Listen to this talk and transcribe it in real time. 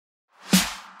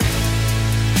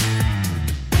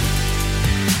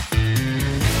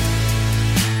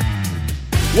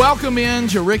Welcome in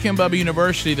to Rick and Bubba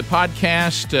University, the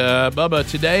podcast. Bubba,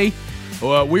 today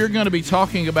we're going to be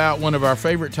talking about one of our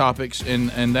favorite topics, and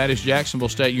that is Jacksonville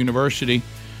State University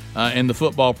and the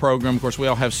football program. Of course, we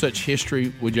all have such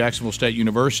history with Jacksonville State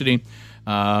University.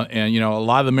 And, you know, a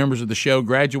lot of the members of the show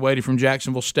graduated from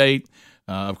Jacksonville State.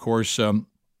 Of course,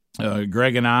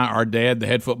 Greg and I, our dad, the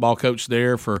head football coach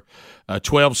there for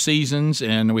 12 seasons,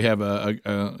 and we have a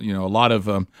lot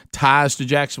of ties to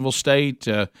Jacksonville State.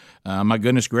 My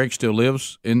goodness, Greg still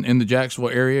lives in the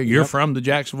Jacksonville area. You're from the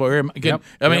Jacksonville area.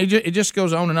 It just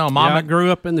goes on and on. Mama, I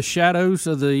grew up in the shadows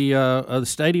of the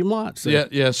stadium lots. So.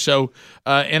 Yeah. So,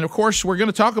 and of course, we're going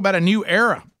to talk about a new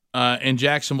era in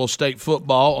Jacksonville State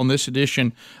football on this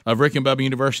edition of Rick and Bubba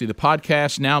University, the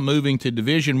podcast, now moving to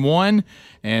Division I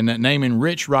and naming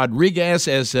Rich Rodriguez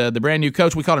as the brand new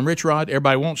coach. We call him Rich Rod.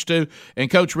 Everybody wants to. And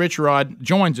Coach Rich Rod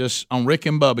joins us on Rick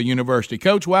and Bubba University.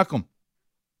 Coach, welcome.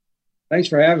 Thanks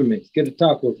for having me. It's good to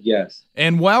talk with you guys.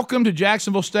 And welcome to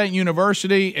Jacksonville State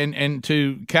University and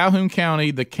to Calhoun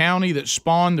County, the county that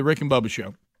spawned the Rick and Bubba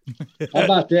show. How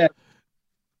about that?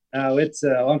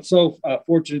 I'm so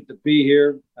fortunate to be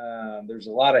here. There's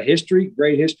a lot of history,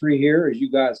 great history here, as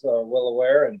you guys are well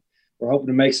aware, and we're hoping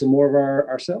to make some more of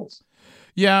ourselves.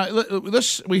 Yeah,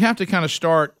 we have to kind of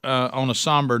start on a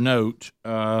somber note,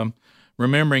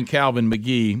 remembering Calvin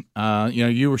McGee.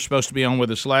 You were supposed to be on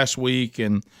with us last week,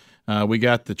 and we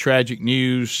got the tragic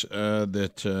news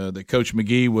that Coach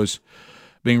McGee was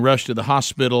being rushed to the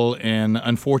hospital and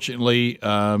unfortunately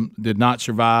did not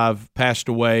survive, passed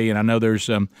away. And I know there's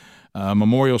a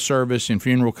memorial service and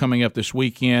funeral coming up this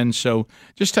weekend. So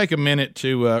just take a minute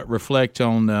to reflect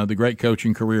on the great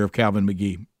coaching career of Calvin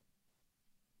McGee.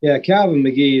 Yeah, Calvin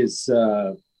McGee is,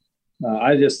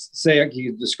 I just say I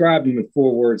can describe him in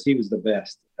 4 words. He was the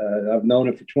best. I've known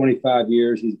him for 25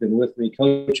 years. He's been with me,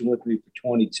 coaching with me for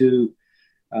 22.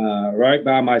 Right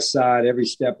by my side every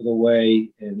step of the way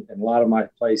in a lot of my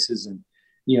places. And,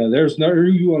 you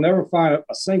will never find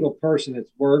a single person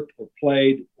that's worked or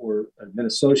played or been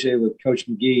associated with Coach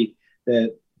McGee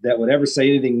that would ever say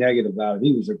anything negative about him.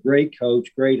 He was a great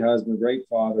coach, great husband, great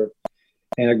father,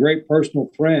 and a great personal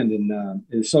friend. And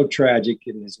it was so tragic.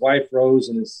 And his wife, Rose,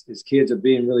 and his kids are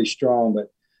being really strong.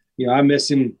 But, I miss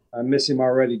him. I miss him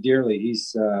already dearly.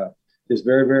 He's just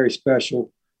very, very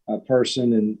special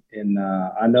person, and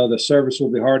I know the service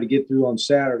will be hard to get through on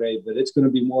Saturday, but it's going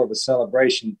to be more of a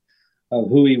celebration of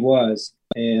who he was.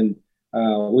 And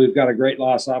we've got a great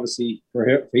loss, obviously, for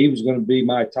him. He was going to be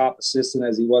my top assistant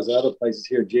as he was at other places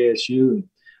here at JSU, and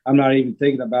I'm not even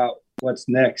thinking about what's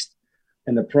next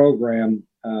in the program.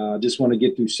 Just want to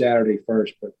get through Saturday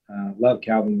first, but love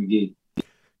Calvin McGee.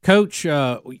 Coach,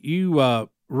 you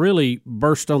really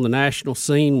burst on the national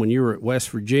scene when you were at West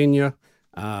Virginia.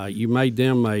 You made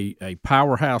them a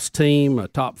powerhouse team, a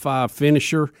top 5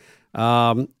 finisher,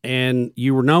 and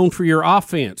you were known for your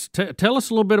offense. Tell us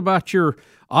a little bit about your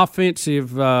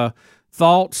offensive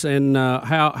thoughts and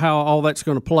how all that's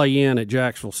going to play in at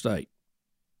Jacksonville State.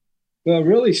 Well, it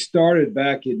really started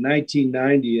back in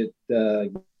 1990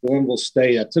 at Glenville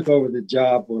State. I took over the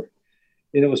job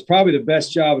and it was probably the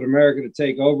best job in America to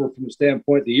take over from the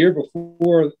standpoint. The year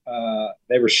before,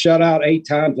 they were shut out 8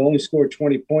 times, only scored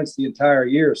 20 points the entire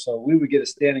year. So we would get a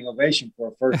standing ovation for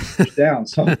a first down.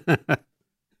 So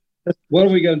what are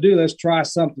we going to do? Let's try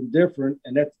something different.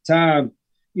 And at the time,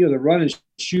 the run and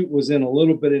shoot was in a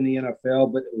little bit in the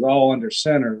NFL, but it was all under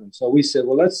center. And so we said,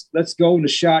 well, let's go in the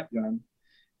shotgun.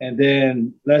 And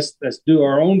then let's do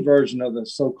our own version of the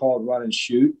so-called run and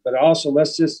shoot. But also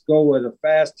let's just go with a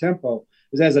fast tempo.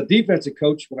 Because as a defensive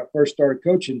coach, when I first started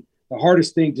coaching, the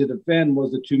hardest thing to defend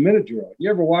was the 2-minute drill. You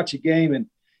ever watch a game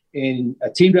and a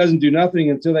team doesn't do nothing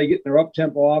until they get their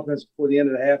up-tempo offense before the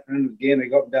end of the half, and then again they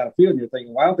go up and down the field, and you're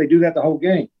thinking, why don't they do that the whole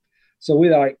game? So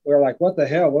we're like, what the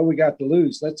hell? What do we got to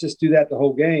lose? Let's just do that the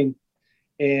whole game.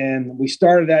 And we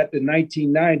started that in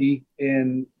 1990,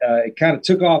 and it kind of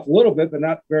took off a little bit, but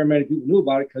not very many people knew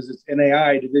about it because it's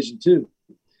NAI Division II.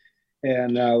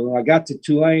 And when I got to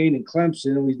Tulane and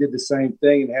Clemson, we did the same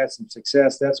thing and had some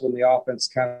success. That's when the offense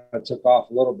kind of took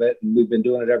off a little bit, and we've been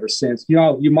doing it ever since.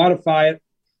 You modify it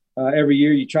every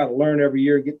year. You try to learn every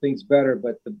year, get things better.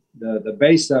 But the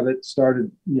base of it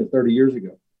started 30 years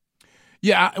ago.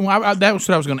 Yeah, that was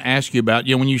what I was going to ask you about.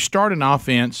 When you start an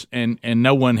offense and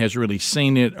no one has really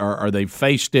seen it or they've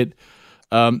faced it,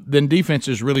 then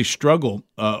defenses really struggle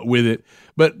with it.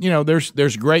 But,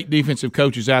 there's great defensive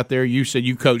coaches out there. You said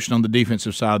you coached on the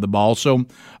defensive side of the ball. So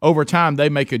over time they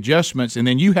make adjustments, and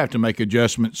then you have to make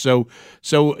adjustments. So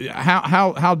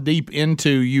how deep into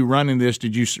you running this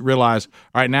did you realize,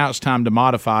 all right, now it's time to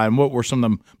modify, and what were some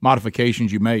of the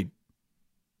modifications you made?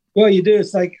 Well, you do.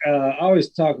 It's like I always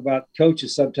talk about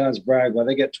coaches sometimes brag, well,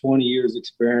 they got 20 years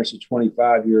experience or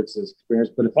 25 years experience.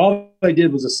 But if all they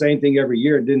did was the same thing every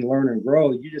year and didn't learn and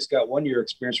grow, you just got 1 year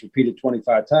experience repeated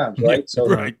 25 times, right? Yeah, So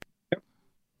right.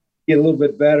 get a little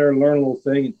bit better, learn a little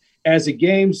thing. And as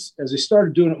we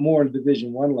started doing it more in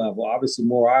Division One level, obviously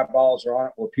more eyeballs are on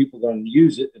it, more people are going to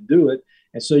use it and do it.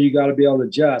 And so you got to be able to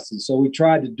adjust. And so we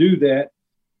tried to do that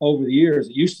over the years.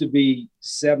 It used to be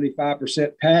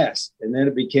 75% pass, and then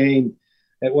it became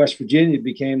at West Virginia, it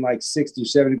became like 60 or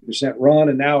 70% run,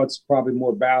 and now it's probably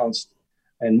more balanced.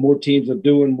 And more teams are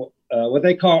doing what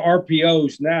they call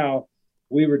RPOs now.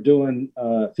 We were doing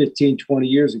 15, 20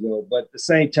 years ago. But at the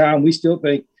same time, we still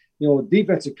think,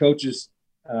 defensive coaches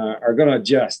are going to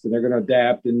adjust and they're going to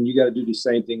adapt, and you got to do the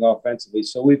same thing offensively.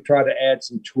 So we've tried to add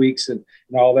some tweaks and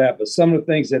all that. But some of the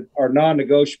things that are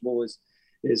non-negotiable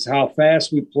is how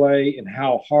fast we play and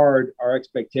how hard our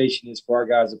expectation is for our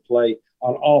guys to play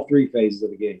on all three phases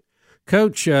of the game.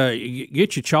 Coach,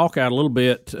 get your chalk out a little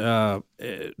bit,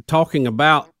 talking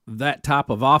about that type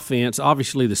of offense.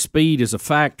 Obviously, the speed is a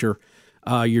factor.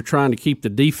 You're trying to keep the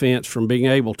defense from being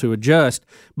able to adjust.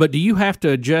 But do you have to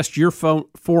adjust your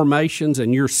formations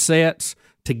and your sets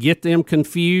to get them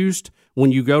confused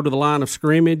when you go to the line of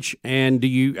scrimmage? And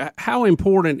how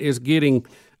important is getting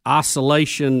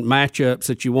isolation matchups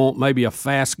that you want maybe a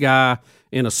fast guy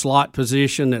in a slot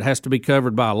position that has to be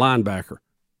covered by a linebacker?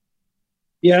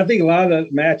 Yeah, I think a lot of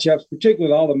the matchups,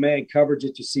 particularly with all the man coverage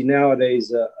that you see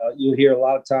nowadays, you'll hear a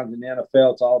lot of times in the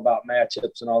NFL, it's all about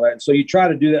matchups and all that. And so you try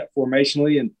to do that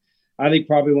formationally. And I think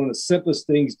probably one of the simplest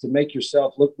things to make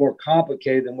yourself look more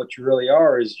complicated than what you really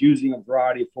are is using a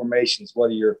variety of formations,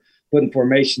 whether you're putting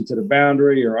formation to the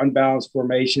boundary or unbalanced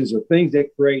formations or things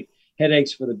that create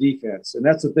headaches for the defense. And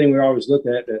that's the thing we always look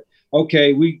at, that,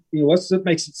 okay, what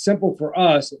makes it simple for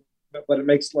us, but it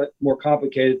makes it more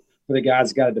complicated for the guys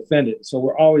that got to defend it. So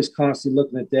we're always constantly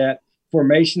looking at that.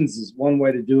 Formations is one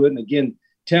way to do it. And again,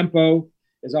 tempo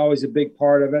is always a big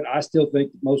part of it. I still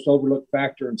think the most overlooked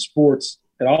factor in sports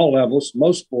at all levels,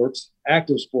 most sports,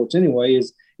 active sports anyway,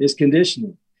 is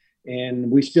conditioning. And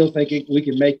we still think we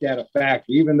can make that a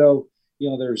factor, even though,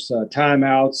 there's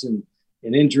timeouts and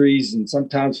injuries and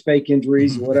sometimes fake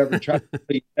injuries or whatever, try to put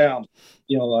it down.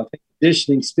 I think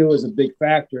conditioning still is a big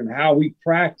factor in how we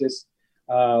practice.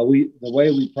 The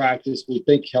way we practice, we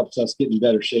think helps us get in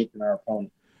better shape than our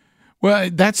opponent.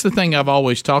 Well, that's the thing I've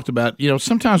always talked about.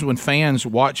 Sometimes when fans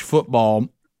watch football,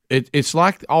 it's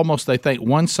like almost they think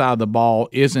one side of the ball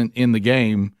isn't in the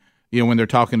game, when they're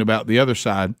talking about the other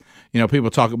side. People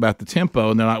talk about the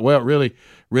tempo, and they're like, well, it really,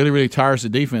 really, really tires the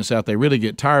defense out. They really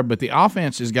get tired. But the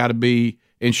offense has got to be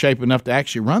in shape enough to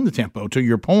actually run the tempo, to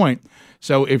your point.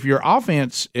 So if your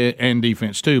offense, and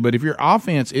defense too, but if your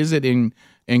offense isn't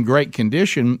in great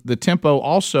condition, the tempo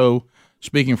also,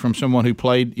 speaking from someone who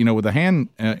played, with a hand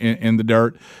in the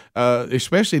dirt,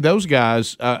 especially those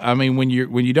guys. When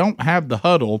you don't have the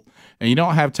huddle and you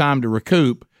don't have time to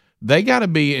recoup, they got to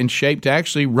be in shape to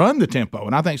actually run the tempo,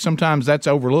 and I think sometimes that's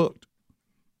overlooked.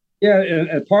 Yeah,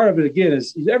 and part of it again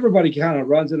is everybody kind of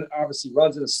runs in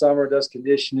the summer, does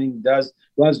conditioning,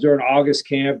 runs during August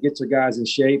camp, gets their guys in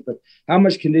shape. But how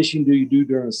much conditioning do you do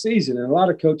during the season? And a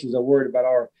lot of coaches are worried about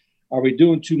are we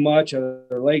doing too much? Are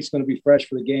their legs going to be fresh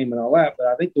for the game and all that? But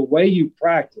I think the way you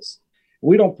practice,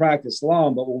 we don't practice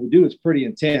long, but when we do, it's pretty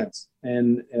intense.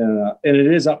 And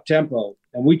it is up tempo.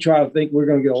 And we try to think we're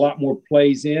going to get a lot more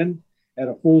plays in at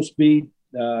a full speed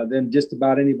than just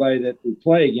about anybody that we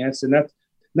play against. And that's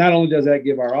not only does that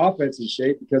give our offense in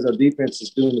shape, because our defense is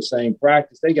doing the same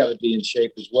practice, they got to be in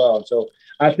shape as well. And so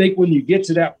I think when you get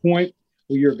to that point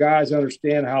where your guys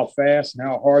understand how fast and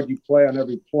how hard you play on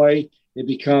every play, it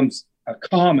becomes a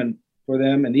common for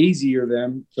them and easier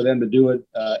for them to do it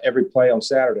every play on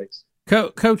Saturdays.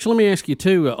 Coach, let me ask you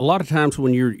too. A lot of times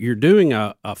when you're doing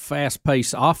a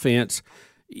fast-paced offense,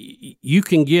 you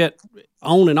can get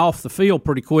on and off the field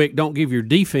pretty quick. Don't give your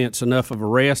defense enough of a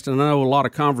rest. And I know a lot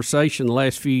of conversation the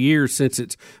last few years since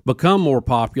it's become more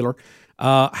popular.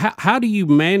 How do you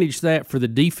manage that for the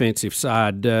defensive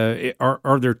side?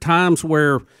 Are there times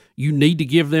where you need to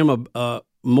give them a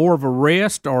more of a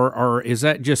rest, or is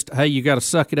that just, hey, you got to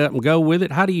suck it up and go with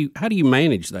it? How do you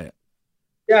manage that?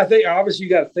 Yeah, I think obviously you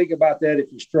got to think about that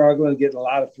if you're struggling, getting a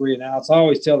lot of 3 and outs. I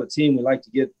always tell the team we like to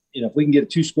get, if we can get a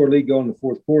 2-score lead going in the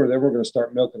fourth quarter, then we're going to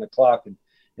start milking the clock and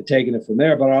taking it from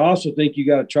there. But I also think you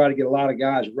got to try to get a lot of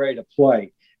guys ready to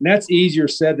play. And that's easier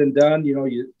said than done.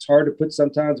 It's hard to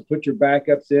put your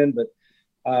backups in, but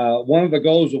one of the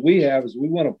goals that we have is we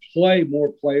want to play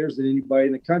more players than anybody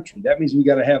in the country. That means we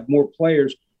got to have more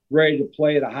players ready to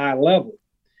play at a high level.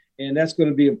 And that's going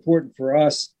to be important for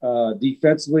us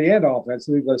defensively and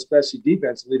offensively, but especially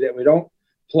defensively, that we don't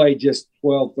play just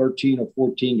 12, 13, or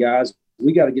 14 guys.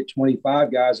 We got to get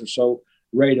 25 guys or so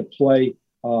ready to play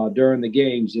during the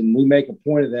games, and we make a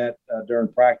point of that during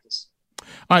practice.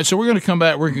 All right, so we're going to come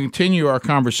back. We're going to continue our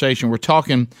conversation. We're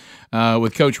talking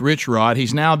with Coach Rich Rod.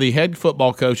 He's now the head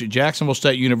football coach at Jacksonville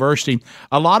State University.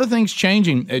 A lot of things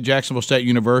changing at Jacksonville State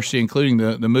University, including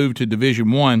the move to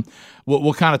Division I.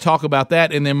 We'll kind of talk about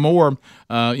that, and then more,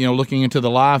 looking into the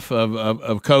life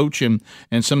of Coach and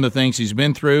some of the things he's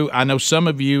been through. I know some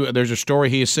of you, there's a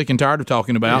story he is sick and tired of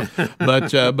talking about,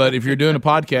 but if you're doing a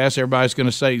podcast, everybody's going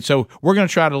to say. So we're going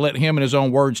to try to let him, in his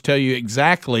own words, tell you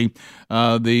exactly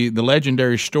the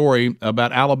legendary story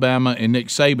about Alabama and Nick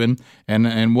Saban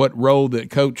and what role that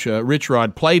Coach Rich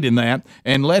Rod played in that,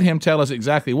 and let him tell us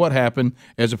exactly what happened,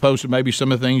 as opposed to maybe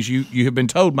some of the things you have been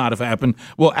told might have happened.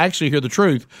 We'll actually hear the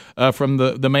truth from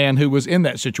the man who was in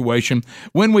that situation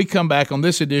when we come back on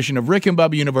this edition of Rick and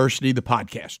Bubba University, the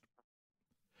podcast.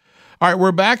 All right,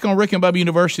 we're back on Rick and Bubba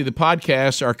University, the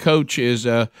podcast. Our coach is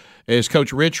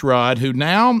Coach Rich Rod, who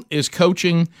now is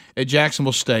coaching at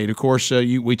Jacksonville State. Of course,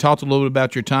 we talked a little bit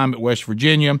about your time at West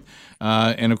Virginia,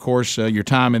 and, of course, your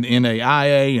time in the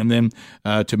NAIA, and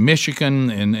then to Michigan,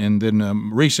 and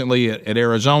then recently at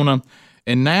Arizona.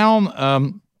 And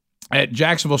now at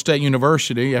Jacksonville State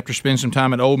University, after spending some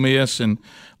time at Ole Miss and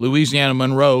Louisiana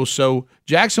Monroe. So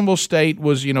Jacksonville State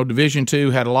was, Division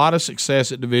II, had a lot of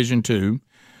success at Division II,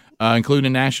 including a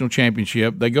national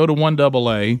championship. They go to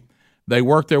 1AA. They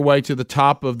work their way to the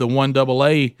top of the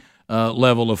 1AA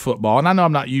level of football. And I know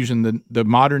I'm not using the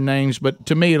modern names, but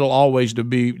to me it'll always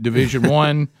be Division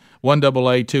I,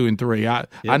 1AA, 2, and 3. I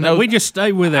know we just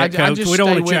stay with that, Coach. We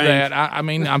don't want to change that. I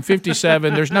mean, I'm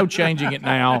 57. There's no changing it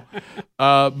now.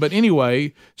 But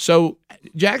anyway, so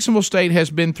Jacksonville State has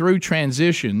been through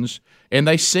transitions, and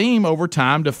they seem over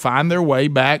time to find their way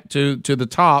back to the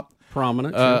top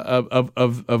prominence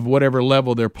of whatever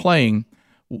level they're playing.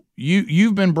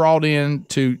 You've been brought in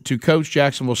to coach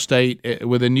Jacksonville State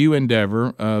with a new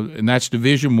endeavor, and that's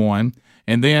Division I.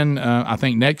 And then I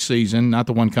think next season, not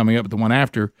the one coming up, but the one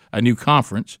after, a new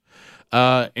conference.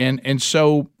 And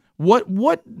so what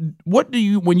do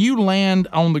you, when you land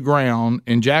on the ground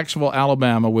in Jacksonville,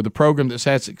 Alabama, with a program that's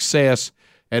had success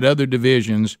at other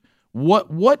divisions,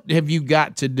 what have you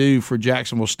got to do for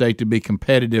Jacksonville State to be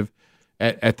competitive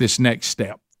at this next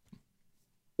step?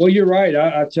 Well, you're right.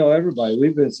 I tell everybody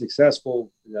we've been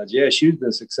successful. JSU's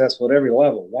been successful at every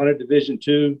level. Won at Division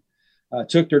II,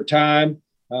 took their time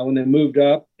when they moved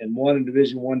up, and won in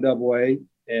Division I AA,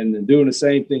 and doing the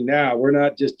same thing now. We're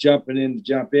not just jumping in to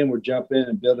jump in. We're jumping in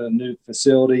and building a new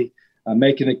facility,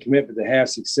 making a commitment to have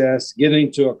success,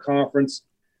 getting to a conference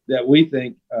that we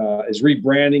think is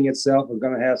rebranding itself and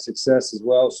going to have success as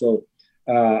well. So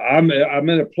I'm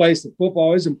in a place that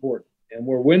football is important, and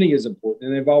where winning is important,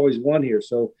 and they've always won here.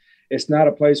 So it's not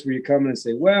a place where you come in and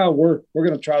say, well, we're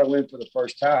going to try to win for the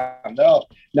first time. No,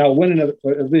 now winning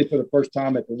it'll be for the first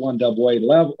time at the 1AA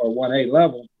level or 1A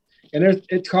level. And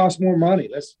it costs more money.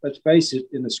 Let's face it,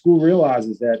 and the school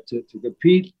realizes that to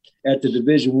compete at the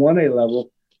Division 1A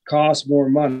level costs more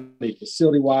money,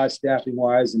 facility-wise,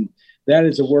 staffing-wise, and that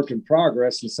is a work in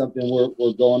progress and something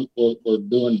we're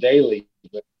doing daily.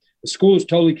 But the school is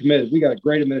totally committed. We got a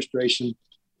great administration.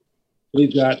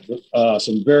 We've got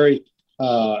some very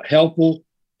helpful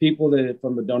people that,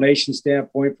 from a donation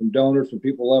standpoint, from donors, from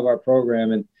people who love our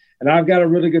program, and I've got a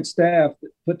really good staff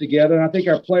put together. And I think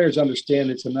our players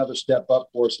understand it's another step up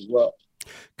for us as well.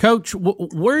 Coach, what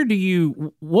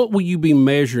will you be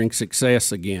measuring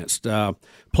success against?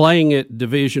 Playing at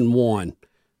Division I,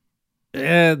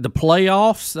 the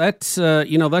playoffs. That's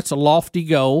a lofty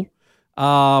goal.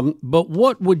 But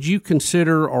what would you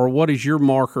consider, or what is your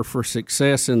marker for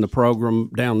success in the program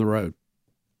down the road?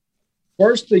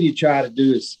 First thing you try to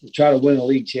do is try to win a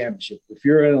league championship. If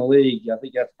you're in a league, I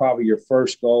think that's probably your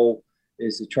first goal,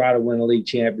 is to try to win a league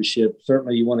championship.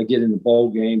 Certainly you want to get in the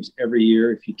bowl games every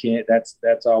year if you can't.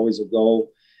 That's always a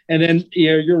goal. And then,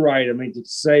 you're right. I mean, to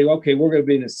say, okay, we're going to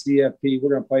be in the CFP, we're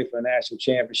going to play for a national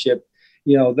championship.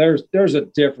 There's a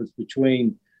difference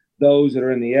between those that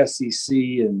are in the SEC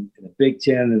and the Big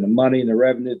Ten and the money and the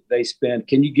revenue that they spend.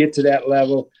 Can you get to that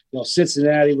level?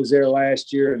 Cincinnati was there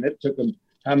last year, and it took them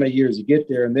how many years to get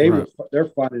there, and they're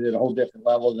funded at a whole different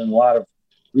level than a lot of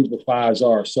Group of Fives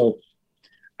are. So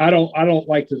I don't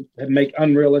like to make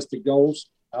unrealistic goals.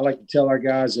 I like to tell our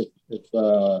guys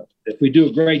if we do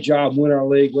a great job, win our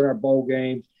league, win our bowl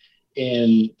game,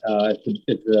 and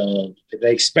if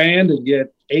they expand and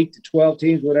get 8 to 12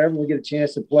 teams, whatever, we get a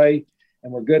chance to play,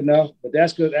 and we're good enough. But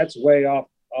that's good. That's way off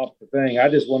off the thing. I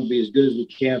just want to be as good as we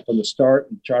can from the start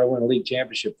and try to win a league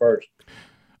championship first.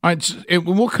 All right,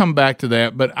 we'll come back to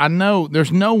that, but I know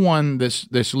there's no one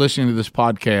that's listening to this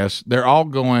podcast. They're all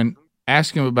going,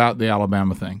 ask him about the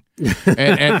Alabama thing,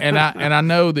 and I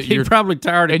know that you're probably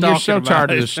tired of talking you're so about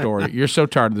tired it. of this story. You're so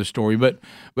tired of this story, but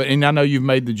and I know you've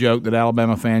made the joke that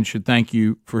Alabama fans should thank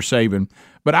you for Saban.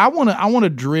 But I want to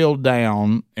drill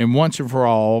down and once and for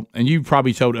all, and you've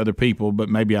probably told other people, but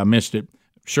maybe I missed it.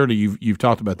 Surely you've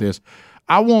talked about this.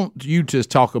 I want you to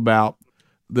talk about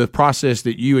the process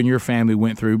that you and your family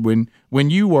went through when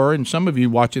you were, and some of you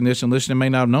watching this and listening may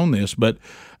not have known this, but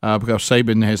because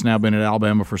Saban has now been at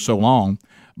Alabama for so long,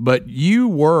 but you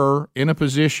were in a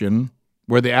position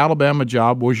where the Alabama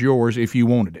job was yours if you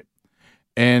wanted it,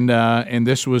 and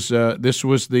this was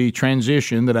the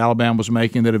transition that Alabama was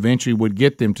making that eventually would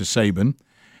get them to Saban.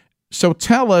 So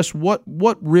tell us what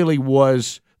really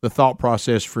was the thought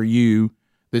process for you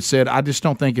that said, I just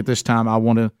don't think at this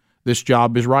time this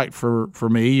job is right for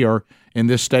me, or in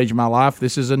this stage of my life,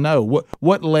 this is a no.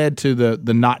 What led to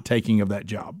the not taking of that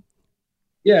job?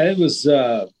 Yeah, it was.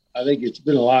 I think it's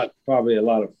been probably a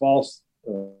lot of false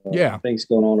things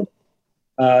going on.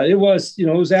 It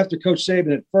was after Coach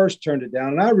Saban had first turned it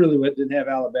down, and I really didn't have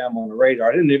Alabama on the radar.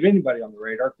 I didn't have anybody on the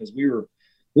radar because we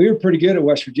were pretty good at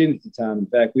West Virginia at the time. In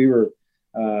fact, we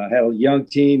had a young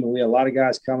team, and we had a lot of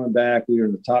guys coming back. We were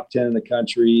in the top 10 in the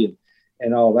country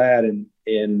and all that.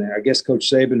 And I guess Coach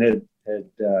Saban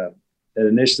had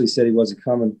initially said he wasn't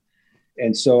coming.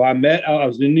 And so I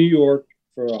was in New York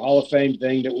for a Hall of Fame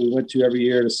thing that we went to every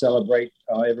year to celebrate.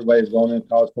 Everybody's going in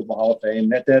College Football Hall of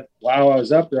Fame. While I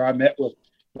was up there, I met with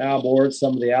Mal Moore and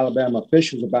some of the Alabama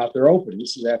officials about their opening.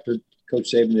 This is after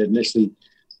Coach Saban had initially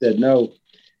said no.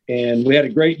 And we had a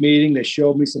great meeting. They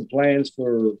showed me some plans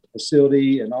for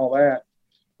facility and all that.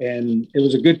 And it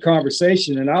was a good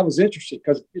conversation. And I was interested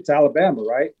because it's Alabama,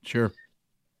 right? Sure.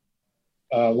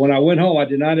 When I went home, I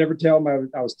did not ever tell them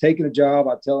I was taking a job.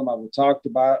 I tell them I would talk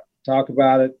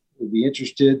about it, would be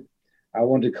interested. I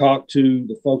wanted to talk to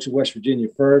the folks in West Virginia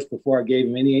first before I gave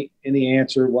them any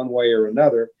answer one way or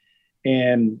another.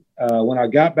 And when I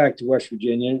got back to West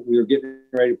Virginia, we were getting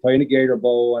ready to play in the Gator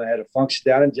Bowl, and I had a function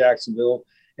down in Jacksonville.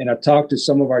 And I talked to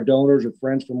some of our donors or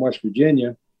friends from West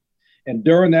Virginia. And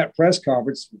during that press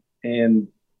conference and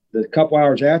the couple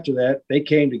hours after that, they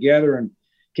came together and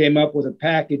came up with a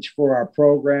package for our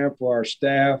program, for our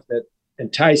staff that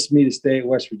enticed me to stay at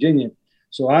West Virginia.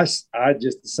 So I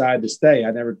just decided to stay.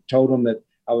 I never told them that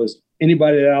I was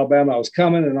anybody at Alabama, I was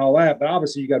coming and all that. But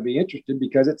obviously you got to be interested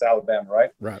because it's Alabama,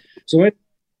 right? Right. So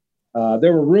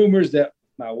there were rumors that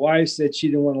my wife said she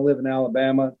didn't want to live in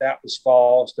Alabama. That was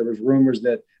false. There was rumors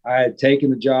that I had taken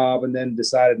the job and then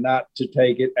decided not to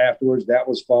take it afterwards. That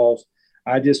was false.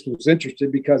 I just was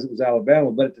interested because it was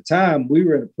Alabama. But at the time, we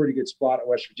were in a pretty good spot at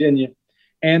West Virginia,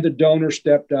 and the donor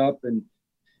stepped up and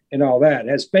all that.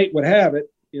 As fate would have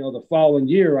it, the following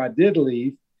year I did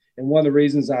leave. And one of the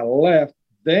reasons I left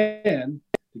then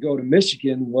to go to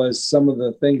Michigan was some of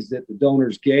the things that the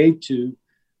donors gave to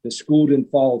the school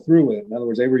didn't follow through with. In other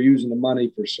words, they were using the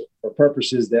money for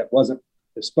purposes that wasn't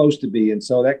supposed to be. And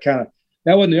so that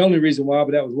wasn't the only reason why,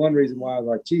 but that was one reason why I was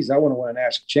like, geez, I want to win a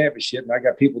national championship. And I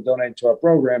got people donating to our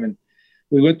program. And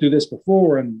we went through this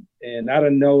before, and I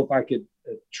didn't know if I could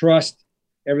trust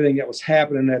everything that was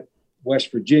happening at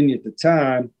West Virginia at the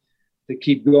time to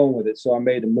keep going with it. So I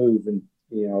made a move. And,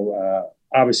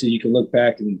 obviously you can look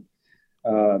back and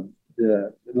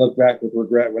look back with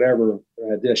regret, whatever.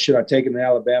 Should I take an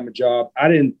Alabama job? I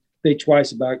didn't think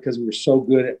twice about it because we were so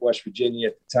good at West Virginia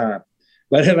at the time.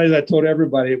 But as I told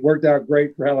everybody, it worked out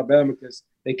great for Alabama because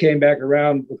they came back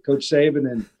around with Coach Saban,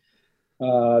 and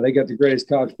they got the greatest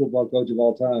college football coach of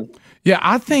all time. Yeah,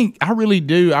 I really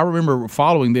do. I remember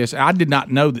following this. I did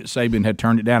not know that Saban had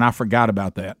turned it down. I forgot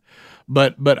about that.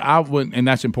 But I wouldn't, and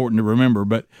that's important to remember.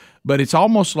 But it's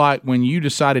almost like when you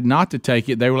decided not to take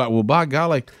it, they were like, well, by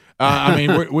golly.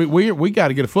 We got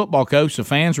to get a football coach. The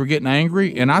fans were getting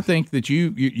angry, and I think that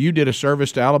you did a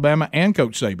service to Alabama and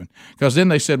Coach Saban, because then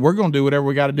they said we're going to do whatever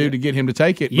we got to do to get him to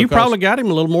take it. You probably got him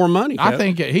a little more money. I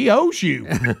think he owes you.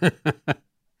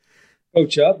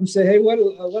 Coach up and say, hey,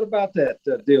 what about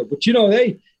that deal? But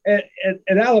they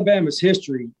at Alabama's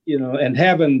history, and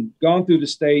having gone through the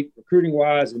state recruiting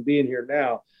wise and being here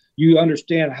now, you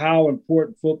understand how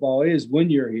important football is when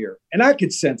you're here, and I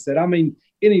could sense that. I mean,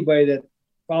 anybody that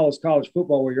follows college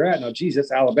football where you're at now, geez,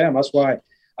 that's Alabama. That's why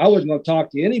I wasn't going to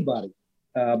talk to anybody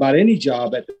about any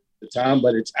job at the time,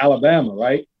 but it's Alabama,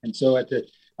 right? And so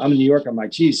I'm in New York. I'm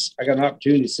like, geez, I got an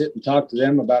opportunity to sit and talk to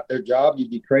them about their job. You'd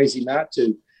be crazy not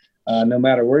to, no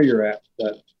matter where you're at.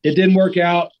 But it didn't work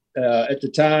out at the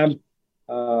time.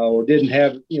 or didn't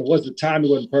have, the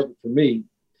timing wasn't perfect for me,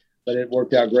 but it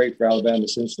worked out great for Alabama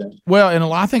since then. Well, and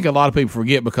I think a lot of people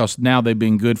forget because now they've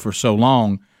been good for so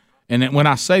long. And when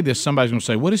I say this, somebody's going to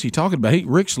say, "What is he talking about?"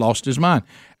 Rick's lost his mind.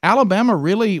 Alabama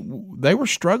really, they were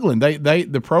struggling.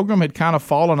 The program had kind of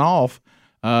fallen off.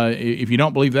 If you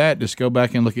don't believe that, just go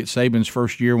back and look at Saban's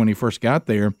first year when he first got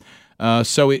there.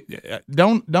 So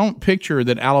don't picture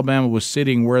that Alabama was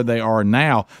sitting where they are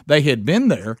now. They had been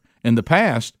there in the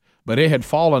past, but it had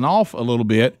fallen off a little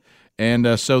bit.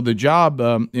 And so the job,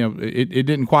 it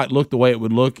didn't quite look the way it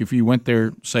would look if you went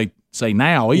there, say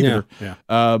now either. Yeah.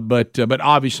 But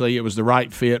obviously it was the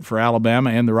right fit for Alabama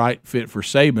and the right fit for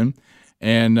Saban,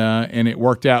 and it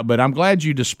worked out. But I'm glad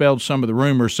you dispelled some of the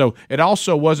rumors. So it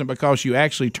also wasn't because you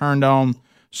actually turned on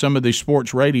some of the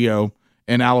sports radio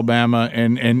in Alabama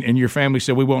and your family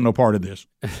said, "We want no part of this."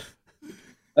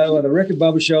 The Rick and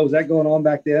Bubba show, was that going on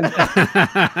back then?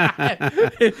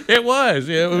 It was.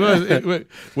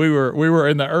 We were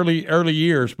in the early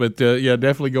years, but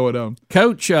definitely going on.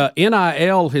 Coach,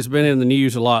 NIL has been in the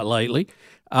news a lot lately.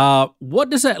 What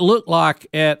does that look like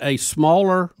at a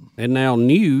smaller and now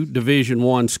new Division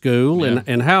I school,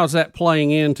 and how is that playing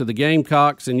into the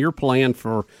Gamecocks and your plan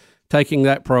for taking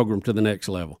that program to the next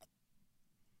level?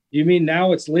 You mean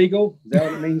now it's legal? Is that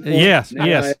what it means? Yes.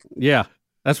 Yeah.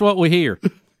 That's what we hear.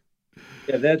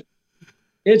 Yeah,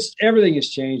 everything has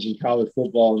changed in college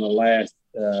football in the last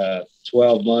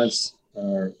 12 months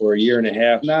or a year and a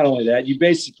half. Not only that,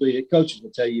 the coaches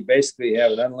will tell you basically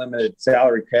have an unlimited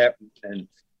salary cap and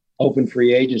open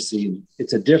free agency.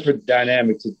 It's a different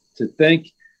dynamic to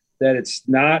think that it's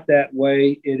not that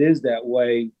way. It is that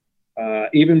way.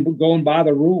 Even going by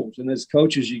the rules. And as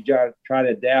coaches, you got to try to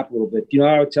adapt a little bit.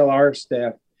 I would tell our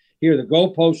staff here, the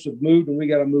goalposts have moved and we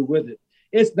got to move with it.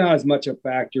 It's not as much a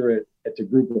factor at the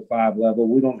group of five level.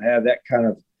 We don't have that kind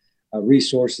of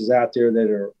resources out there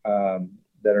that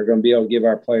are going to be able to give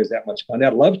our players that much fun.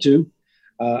 I'd love to.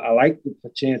 I like the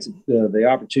chance, the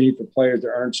opportunity for players to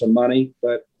earn some money.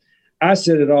 But I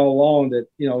said it all along that,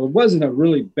 it wasn't a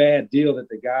really bad deal that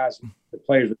the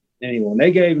players were anyone.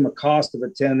 They gave them a cost of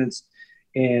attendance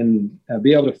and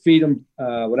be able to feed them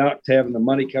without having the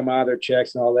money come out of their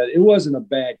checks and all that. It wasn't a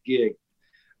bad gig.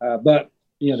 But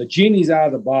the genie's out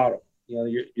of the bottle.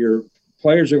 Your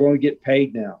players are going to get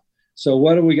paid now. So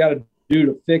what do we got to do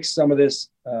to fix some of this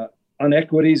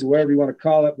inequities, whatever you want to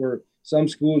call it, where some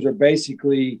schools are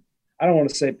basically, I don't want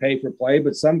to say pay for play,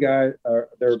 but some guys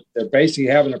they're basically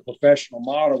having a professional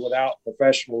model without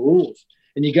professional rules.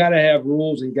 And you got to have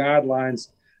rules and guidelines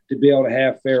to be able to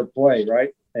have fair play,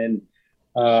 right? And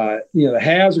the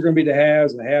haves are going to be the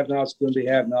haves, and the have-nots are going to be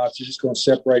have-nots. You're just going to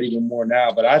separate even more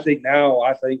now. But I think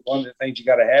one of the things you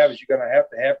got to have is you're going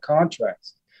to have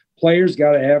contracts. Players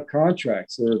got to have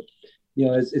contracts. Or,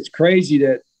 it's crazy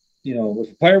that,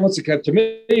 if a player wants to come, to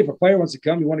me, if a player wants to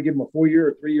come, you want to give him a 4-year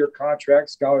or 3-year contract,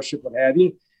 scholarship, what have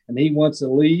you, and he wants to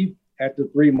leave after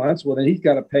 3 months, well, then he's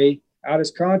got to pay out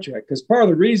his contract. Because part of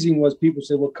the reason was people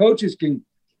said, well, coaches can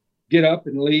get up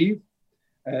and leave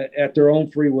at their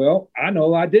own free will. I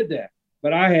know I did that,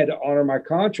 but I had to honor my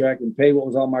contract and pay what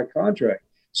was on my contract.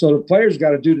 So the players got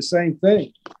to do the same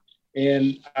thing.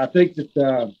 And I think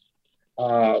that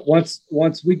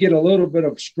once we get a little bit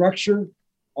of structure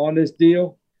on this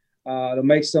deal, it'll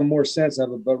make some more sense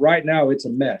of it. But right now it's a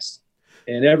mess,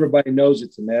 and everybody knows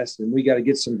it's a mess, and we got to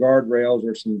get some guardrails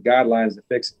or some guidelines to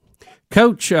fix it.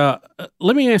 Coach,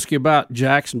 let me ask you about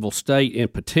Jacksonville State in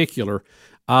particular.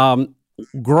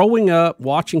 Growing up,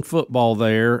 watching football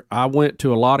there, I went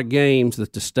to a lot of games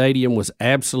that the stadium was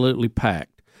absolutely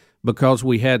packed because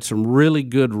we had some really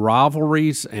good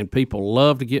rivalries, and people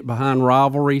love to get behind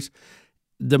rivalries.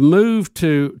 The move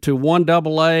to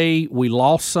 1AA, we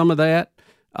lost some of that.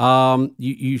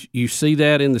 You see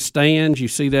that in the stands. You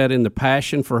see that in the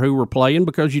passion for who we're playing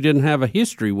because you didn't have a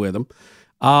history with them.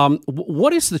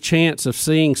 What is the chance of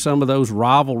seeing some of those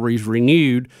rivalries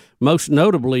renewed, most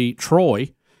notably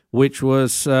Troy, which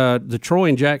was the Troy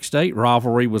and Jack State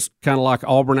rivalry was kind of like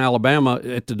Auburn, Alabama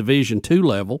at the Division II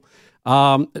level.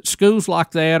 Schools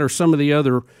like that or some of the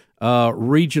other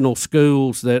regional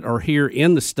schools that are here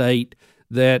in the state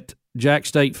that Jack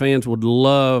State fans would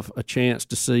love a chance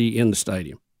to see in the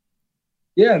stadium.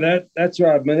 Yeah, that's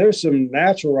right. I mean, there's some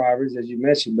natural rivalries, as you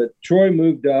mentioned, but Troy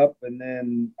moved up, and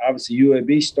then obviously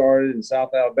UAB started in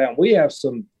South Alabama. We have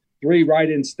some 3 right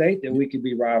in state that we could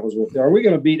be rivals with. Are we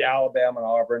going to beat Alabama and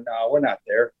Auburn? No, we're not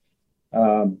there.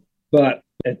 But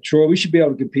at Troy, we should be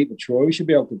able to compete with Troy. We should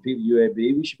be able to compete with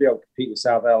UAB. We should be able to compete with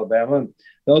South Alabama. And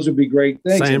those would be great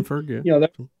things. Sanford, yeah. And,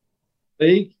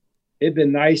 league, it'd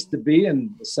been nice to be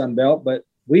in the Sun Belt, but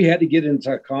we had to get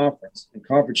into a conference, and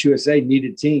Conference USA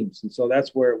needed teams. And so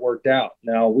that's where it worked out.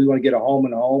 Now, we want to get a home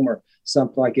and home or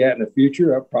something like that in the future.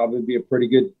 That'll probably be a pretty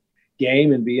good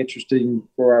game and be interesting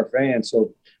for our fans.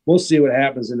 So we'll see what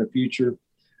happens in the future.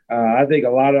 I think a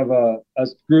lot of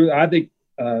us grew. I think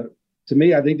to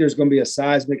me, I think there's going to be a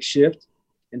seismic shift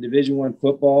in Division I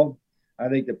football. I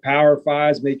think the Power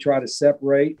Fives may try to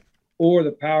separate, or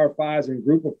the Power Fives and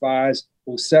Group of Fives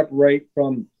will separate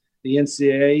from the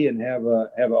NCAA and have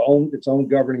its own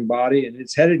governing body, and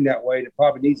it's heading that way. And it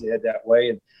probably needs to head that way,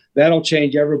 and that'll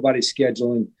change everybody's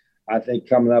scheduling, I think,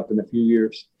 coming up in a few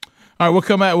years. All right, we'll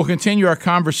come out. We'll continue our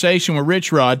conversation with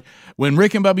Rich Rod when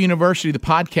Rick and Bubba University, the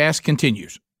podcast,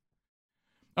 continues.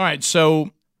 All right,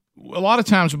 so a lot of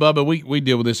times, Bubba, we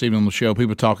deal with this even on the show.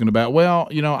 People talking about, well,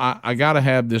 I got to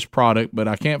have this product, but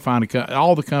I can't find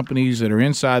all the companies that are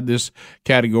inside this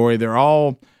category.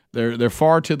 They're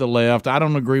far to the left. I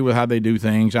don't agree with how they do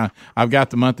things. I've got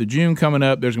the month of June coming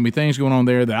up. There's going to be things going on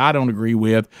there that I don't agree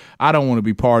with. I don't want to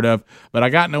be part of, but I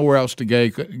got nowhere else to go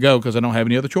because I don't have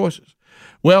any other choices.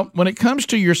 Well, when it comes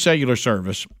to your cellular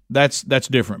service, that's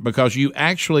different because you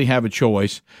actually have a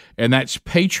choice, and that's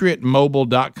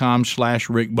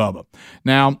patriotmobile.com/RickBubba.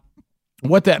 Now,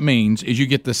 what that means is you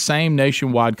get the same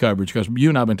nationwide coverage, because you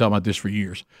and I have been talking about this for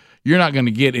years. You're not going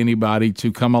to get anybody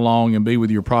to come along and be with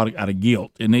your product out of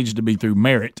guilt. It needs to be through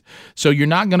merit. So you're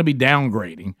not going to be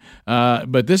downgrading.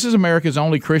 But this is America's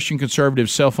only Christian conservative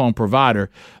cell phone provider.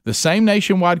 The same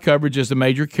nationwide coverage as the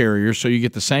major carriers, so you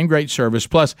get the same great service.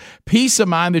 Plus, peace of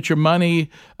mind that your money,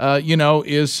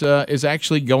 is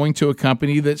actually going to a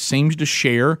company that seems to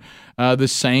share the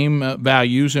same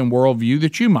values and worldview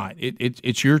that you might.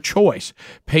 It's your choice.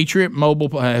 Patriot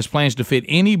Mobile has plans to fit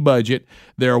any budget.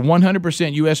 They're a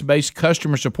 100% U.S.-based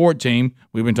customer support team.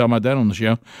 We've been talking about that on the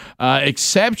show.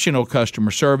 Exceptional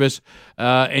customer service.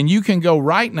 And you can go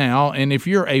right now, and if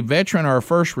you're a veteran or a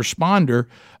first responder,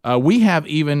 we have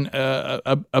even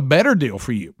a better deal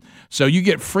for you. So you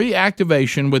get free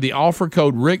activation with the offer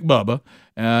code RickBubba.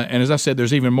 And as I said,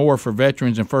 there's even more for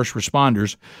veterans and first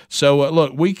responders. So,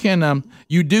 look, we can.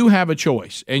 You do have a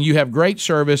choice, and you have great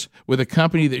service with a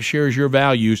company that shares your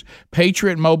values.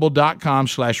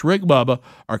 PatriotMobile.com/RickBubba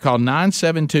or call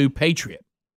 972-PATRIOT.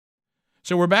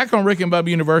 So we're back on Rick and Bubba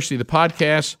University, the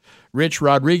podcast. Rich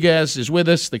Rodriguez is with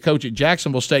us, the coach at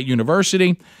Jacksonville State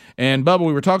University. And, Bubba,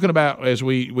 we were talking about, as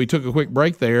we took a quick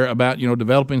break there, about,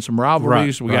 developing some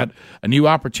rivalries. We got a new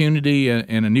opportunity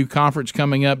and a new conference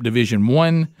coming up, Division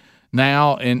I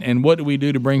now. And what do we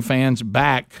do to bring fans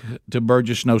back to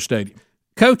Burgess Snow Stadium?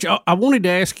 Coach, I wanted to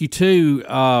ask you, too,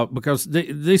 because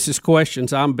this is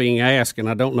questions I'm being asked, and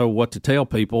I don't know what to tell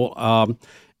people.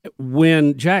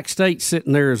 When Jack State's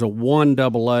sitting there as a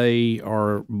 1AA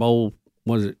or bowl,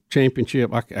 was it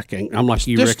championship? I can't. I'm like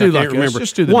you, Rick. I can't remember.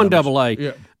 Just do the 1AA.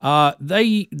 Yeah.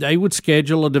 They would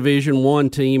schedule a Division I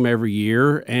team every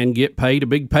year and get paid a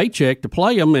big paycheck to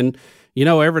play them, and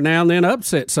every now and then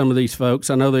upset some of these folks.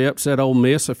 I know they upset Ole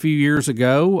Miss a few years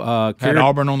ago. Had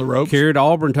Auburn on the ropes. Carried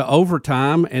Auburn to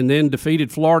overtime, and then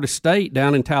defeated Florida State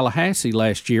down in Tallahassee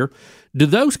last year. Do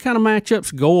those kind of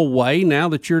matchups go away now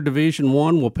that you're Division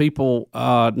I? Will people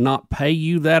not pay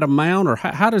you that amount, or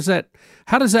how does that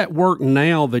work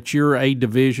now that you're a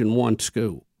Division I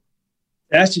school?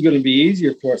 It's actually going to be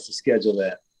easier for us to schedule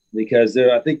that, because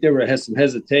I think there has some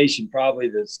hesitation probably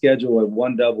to schedule a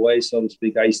 1AA, so to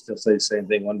speak. I used to say the same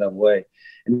thing, 1AA.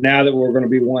 And now that we're going to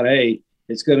be 1A,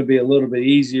 it's going to be a little bit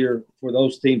easier for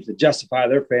those teams to justify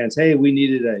their fans. Hey, we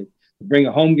needed to bring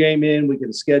a home game in. We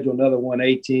can schedule another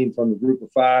 1A team from the Group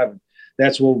of Five.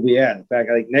 That's where we'll be at. In fact,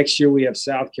 I think next year we have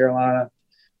South Carolina.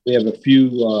 We have a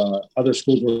few other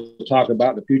schools we'll talk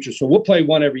about in the future. So we'll play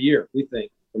one every year, we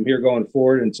think, from here going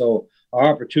forward. And so our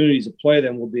opportunities to play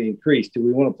them will be increased. Do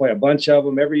we want to play a bunch of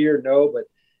them every year? No, but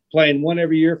playing one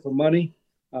every year for money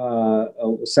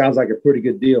sounds like a pretty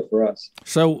good deal for us.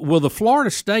 So will the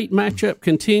Florida State matchup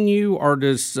continue, or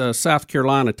does South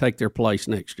Carolina take their place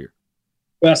next year?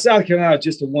 Well, South Carolina is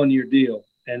just a one-year deal.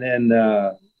 And then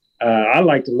I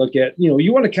like to look at,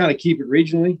 you want to kind of keep it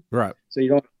regionally. Right. So you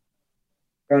don't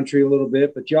country a little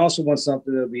bit, but you also want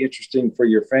something that'll be interesting for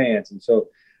your fans. And so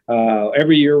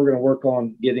every year we're going to work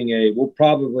on we'll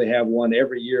probably have one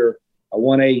every year,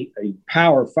 a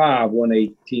Power 5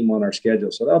 1A team on our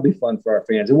schedule. So that'll be fun for our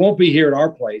fans. It won't be here at our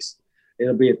place.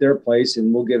 It'll be at their place,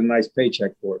 and we'll get a nice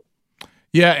paycheck for it.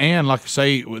 Yeah, and like I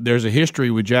say, there's a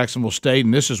history with Jacksonville State,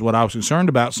 and this is what I was concerned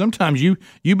about. Sometimes you've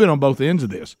been on both ends of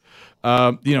this.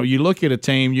 You look at a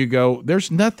team, you go, there's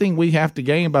nothing we have to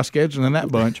gain by scheduling that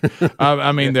bunch.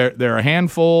 I mean, they're a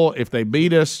handful. If they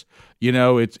beat us,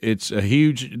 it's a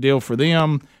huge deal for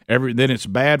them. Then it's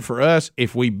bad for us.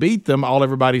 If we beat them, all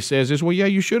everybody says is, well, yeah,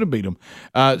 you should have beat them.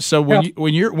 So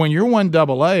when you're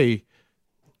 1AA,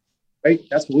 right,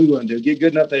 that's what we want to do. Get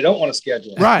good enough they don't want to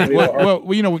schedule. Right. Well,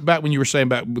 back when you were saying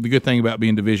about the good thing about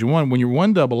being Division I, when you're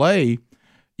 1AA,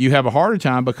 you have a harder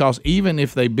time because even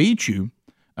if they beat you,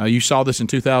 you saw this in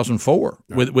 2004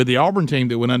 with the Auburn team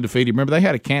that went undefeated. Remember, they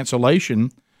had a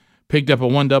cancellation, picked up a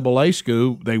 1AA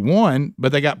school. They won,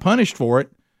 but they got punished for it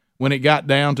when it got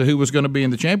down to who was going to be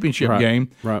in the championship game.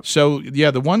 Right. So,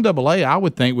 yeah, the 1AA I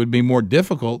would think would be more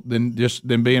difficult than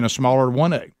being a smaller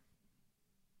 1A.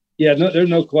 Yeah, no, there's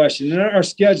no question. And our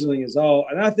scheduling is all,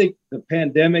 and I think the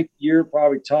pandemic year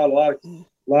probably taught a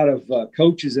lot of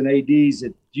coaches and ADs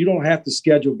that you don't have to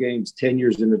schedule games 10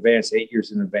 years in advance, 8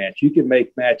 years in advance. You can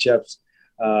make matchups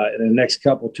in the next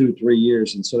couple, 2-3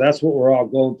 years. And so that's what we're all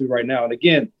going through right now. And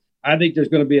again, I think there's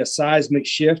going to be a seismic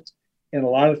shift in a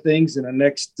lot of things in the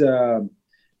next,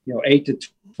 8 to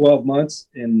 12 months.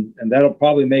 And that'll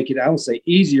probably make it, I would say,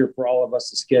 easier for all of us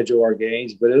to schedule our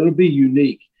games, but it'll be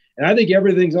unique. And I think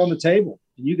everything's on the table.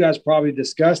 And you guys probably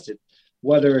discussed it,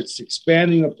 whether it's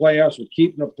expanding the playoffs or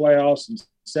keeping the playoffs and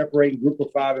separating Group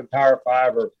of Five and Power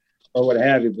Five or what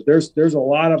have you. But there's a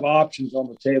lot of options on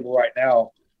the table right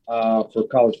now for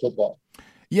college football.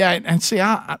 Yeah, and see,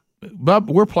 Bub,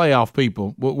 we're playoff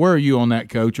people. Where are you on that,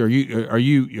 Coach? Are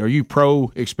you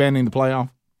pro expanding the playoff?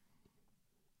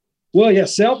 Well, yeah,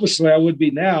 selfishly, I would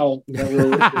be now.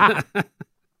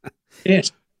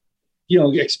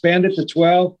 Expand it to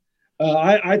 12.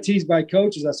 I tease my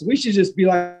coaches. I said, we should just be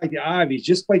like the Ivies,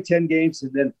 just play 10 games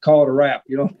and then call it a wrap.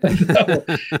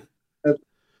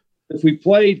 If we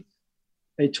played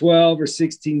a 12 or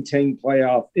 16-team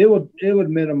playoff, it would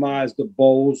minimize the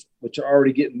bowls, which are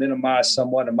already getting minimized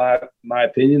somewhat in my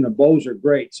opinion. The bowls are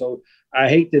great. So I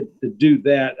hate to do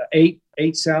that. Eight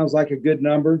sounds like a good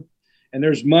number, and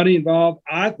there's money involved.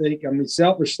 I think,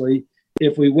 selfishly,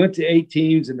 if we went to 8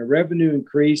 teams and the revenue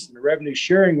increased and the revenue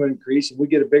sharing would increase and we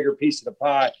get a bigger piece of the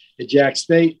pie at Jack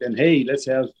State, then, hey, let's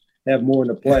have more in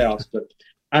the playoffs. But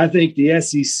I think the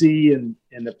SEC and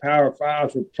the Power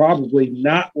Fives would probably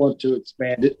not want to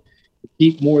expand it,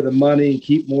 keep more of the money and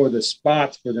keep more of the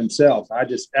spots for themselves.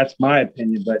 That's my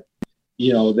opinion, but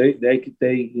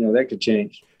that could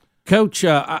change. Coach,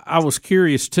 I was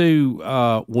curious too,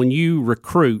 when you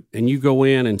recruit and you go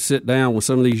in and sit down with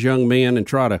some of these young men and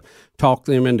try to talk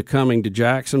them into coming to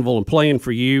Jacksonville and playing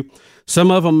for you. Some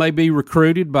of them may be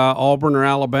recruited by Auburn or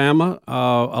Alabama.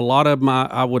 A lot of them,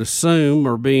 I would assume,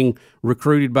 are being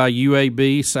recruited by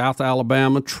UAB, South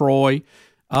Alabama, Troy.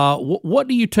 What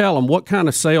do you tell them? What kind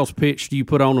of sales pitch do you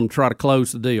put on them to try to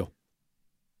close the deal?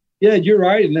 Yeah, you're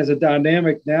right. And there's a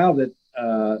dynamic now that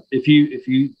if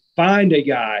you find a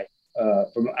guy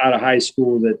from out of high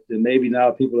school that maybe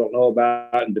now people don't know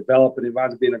about and develop, and he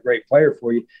winds up being a great player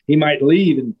for you, he might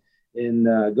leave and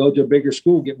go to a bigger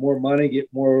school, get more money, get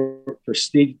more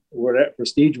prestige,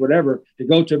 whatever, to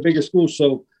go to a bigger school.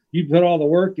 So you put all the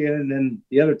work in, and then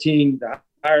the other team, the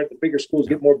bigger schools,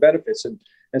 get more benefits. And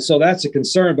so that's a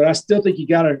concern. But I still think you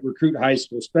got to recruit high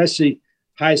school, especially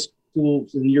high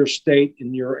schools in your state,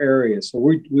 in your area. So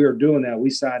we are doing that. We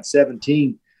signed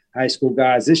 17 high school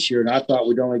guys this year, and I thought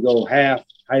we'd only go half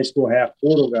high school, half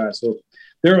portal guys. So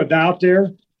they're out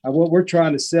there. What we're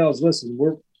trying to sell is, listen,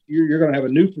 you're going to have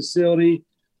a new facility,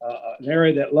 an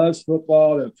area that loves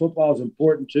football, and football is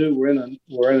important too. We're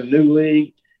in a new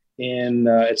league, and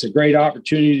it's a great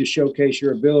opportunity to showcase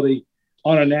your ability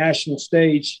on a national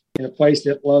stage in a place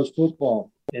that loves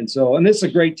football. And this is a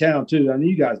great town too. I mean,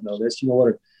 you guys know this. You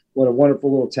know what a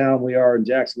wonderful little town we are in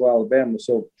Jacksonville, Alabama.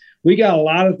 So we got a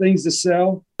lot of things to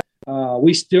sell.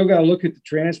 We still got to look at the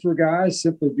transfer guys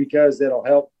simply because that'll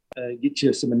help get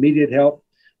you some immediate help.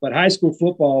 But high school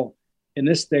football in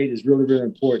this state is really, really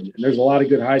important. And there's a lot of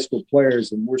good high school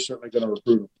players, and we're certainly going to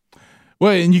recruit them.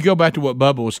 Well, and you go back to what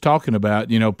Bubba was talking about,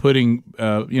 putting,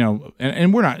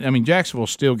 and we're not, Jacksonville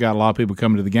still got a lot of people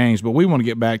coming to the games, but we want to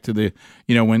get back to the,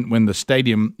 when the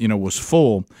stadium, was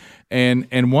full.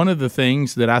 And one of the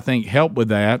things that I think helped with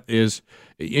that is,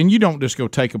 and you don't just go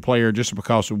take a player just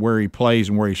because of where he plays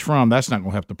and where he's from. That's not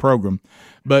going to help the program.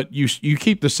 But you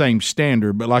keep the same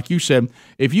standard. But like you said,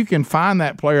 if you can find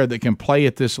that player that can play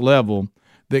at this level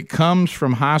that comes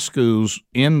from high schools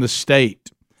in the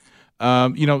state,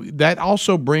 that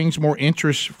also brings more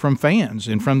interest from fans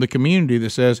and from the community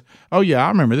that says, oh, yeah, I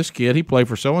remember this kid. He played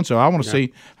for so-and-so. I want to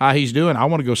see how he's doing. I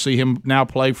want to go see him now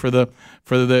play for the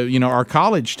our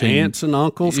college team. Aunts and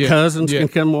uncles, cousins can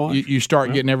come watch. You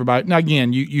start getting everybody. Now,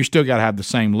 again, you still got to have the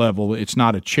same level. It's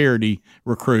not a charity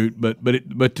recruit, but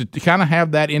to kind of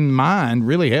have that in mind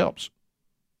really helps.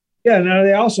 Yeah, now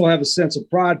they also have a sense of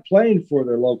pride playing for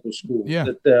their local school. Yeah.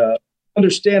 That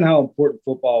understand how important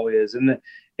football is, and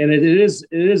it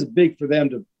is big for them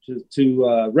to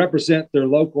represent their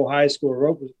local high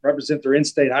school, represent their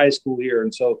in-state high school here.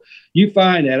 And so you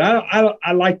find that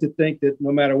I like to think that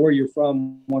no matter where you're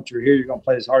from, once you're here, you're going to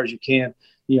play as hard as you can,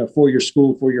 for your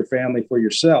school, for your family, for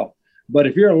yourself. But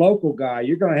if you're a local guy,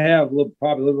 you're going to have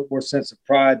probably a little bit more sense of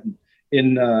pride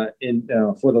in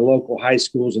for the local high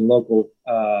schools and local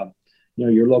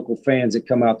your local fans that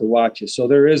come out to watch you. So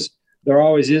there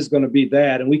always is going to be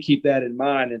that, and we keep that in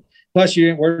mind. And plus, you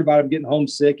ain't worried about them getting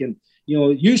homesick. And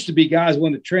it used to be guys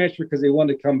wanted to transfer because they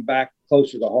wanted to come back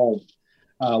closer to home.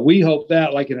 We hope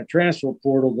that, like in a transfer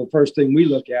portal, the first thing we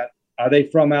look at, are they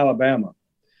from Alabama?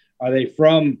 Are they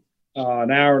from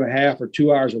an hour and a half or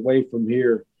 2 hours away from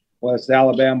here? Well, it's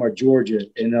Alabama or Georgia,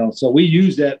 so we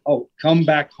use that come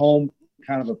back home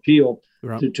kind of appeal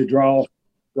to draw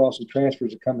some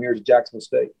transfers to come here to Jacksonville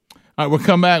State. All right, we'll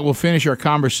come back. We'll finish our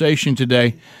conversation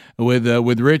today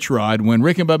with Rich Rod when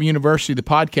Rick and Bubba University, the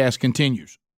podcast,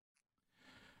 continues.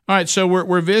 All right, so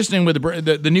we're visiting with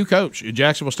the new coach at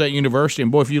Jacksonville State University,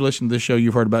 and boy, if you listen to this show,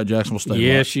 you've heard about Jacksonville State.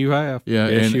 Yes, you have. Yeah,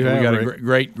 yes, and you have. We got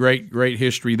a great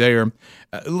history there.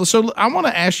 So I want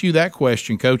to ask you that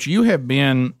question, Coach. You have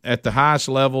been at the highest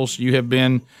levels. You have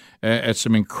been at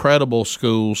some incredible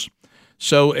schools.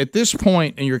 So at this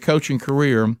point in your coaching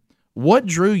career, what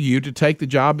drew you to take the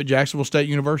job at Jacksonville State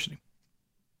University?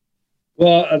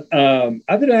 Well,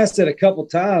 I've been asked that a couple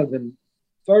times, and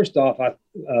first off,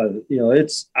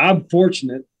 I'm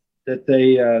fortunate that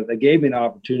they gave me an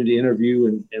opportunity to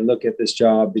interview and look at this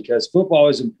job, because football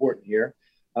is important here.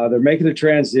 They're making a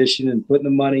transition and putting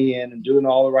the money in and doing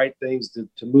all the right things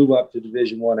to move up to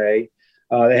Division 1A.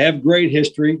 They have great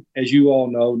history, as you all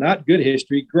know, not good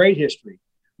history, great history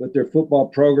with their football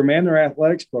program and their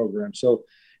athletics program. So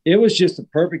it was just a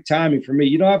perfect timing for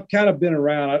me. I've kind of been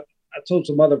around. I told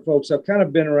some other folks I've kind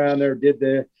of been around there, did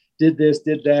this,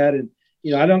 did that, and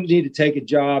I don't need to take a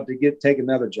job to take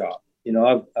another job.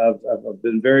 I've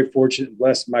been very fortunate and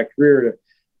blessed in my career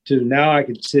to now I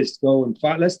can just go and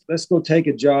find. Let's go take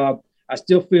a job. I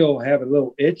still have a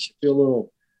little itch, feel a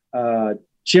little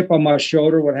chip on my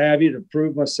shoulder, what have you, to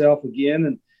prove myself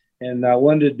again. And I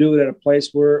wanted to do it at a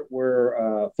place where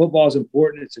football is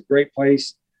important. It's a great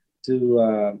place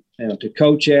to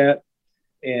coach at,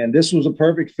 and this was a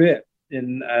perfect fit.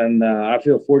 And I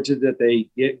feel fortunate that they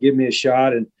give me a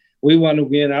shot, and we want to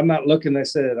win. I'm not looking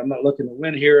to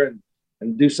win here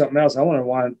and do something else. I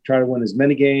want to try to win as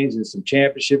many games and some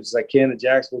championships as I can at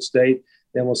Jacksonville State.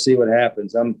 Then we'll see what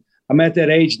happens. I'm at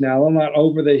that age now. I'm not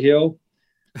over the hill,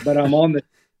 but I'm on the.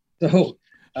 So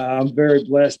I'm very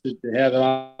blessed to have an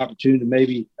opportunity to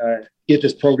maybe get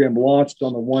this program launched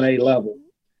on the 1A level,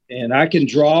 and I can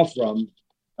draw from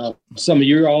some of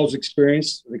your all's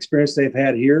experience, the experience they've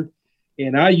had here.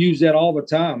 And I use that all the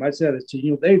time. I said it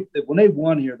to when they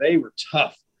won here, they were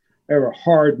tough. They were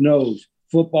hard-nosed.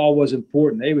 Football was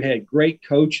important. They had great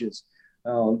coaches.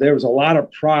 There was a lot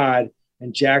of pride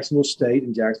in Jacksonville State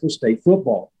and Jacksonville State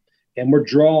football. And we're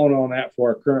drawing on that for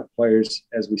our current players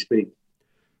as we speak.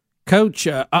 Coach,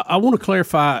 I want to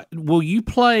clarify, will you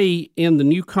play in the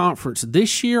new conference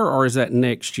this year, or is that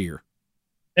next year?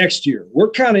 Next year.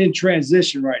 We're kind of in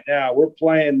transition right now. We're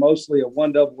playing mostly a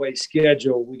 1AA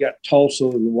schedule. We got Tulsa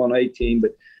as the 1A team,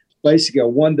 but basically a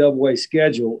 1AA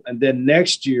schedule. And then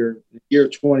next year, year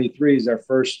 23 is our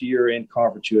first year in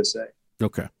Conference USA.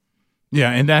 Okay.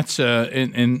 Yeah, and that's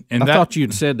and I thought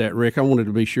you'd said that, Rick. I wanted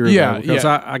to be sure. Yeah, because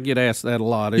I get asked that a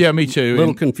lot. It's me too. A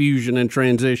little confusion and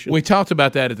transition. We talked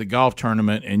about that at the golf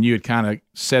tournament, and you had kind of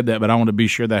said that, but I want to be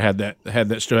sure that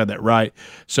I still had that right.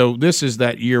 So this is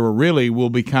that year where really we'll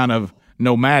be kind of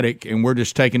nomadic, and we're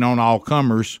just taking on all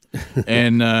comers,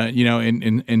 and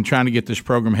and trying to get this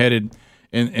program headed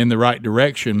in the right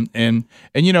direction. And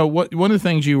what one of the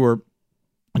things you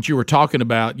were talking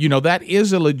about, that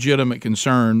is a legitimate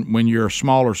concern when you're a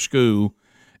smaller school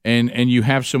and you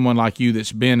have someone like you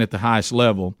that's been at the highest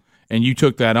level and you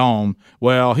took that on.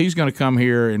 Well, he's going to come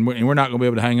here and we're not going to be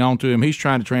able to hang on to him. He's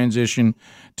trying to transition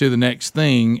to the next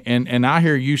thing. And I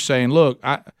hear you saying, look,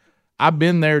 I've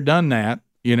been there, done that.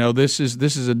 This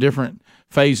is a different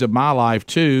phase of my life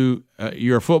too.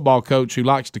 You're a football coach who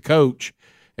likes to coach,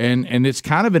 and it's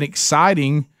kind of an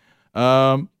exciting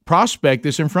prospect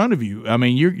that's in front of you. I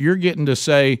mean, you're getting to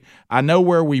say, I know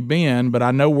where we've been, but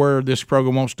I know where this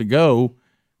program wants to go,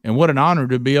 and what an honor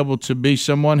to be able to be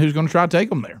someone who's going to try to take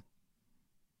them there.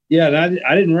 Yeah, and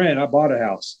I didn't rent. I bought a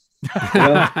house.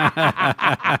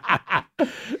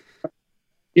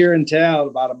 Here in town,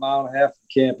 about a mile and a half from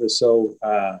campus. So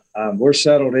we're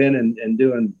settled in and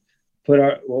doing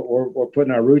we're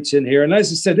putting our roots in here. And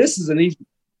as I said, this is an easy.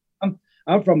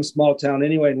 I'm from a small town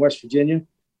anyway in West Virginia.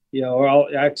 You know,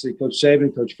 actually Coach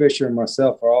Saban, Coach Fisher, and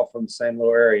myself are all from the same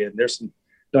little area. And there's some.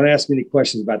 Don't ask me any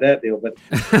questions about that deal, but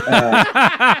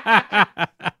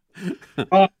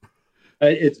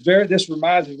this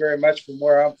reminds me very much from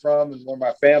where I'm from and where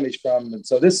my family's from. And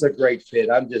so this is a great fit.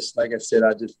 I'm just, like I said,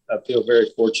 I feel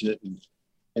very fortunate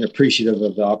and appreciative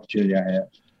of the opportunity I have.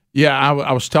 Yeah,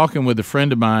 I was talking with a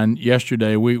friend of mine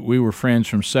yesterday. We were friends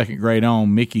from second grade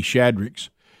on, Mickey Shadricks,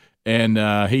 and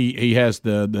he has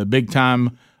the big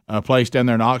time place down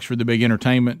there in Oxford, the big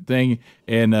entertainment thing,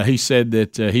 and he said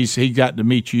that he got to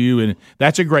meet you, and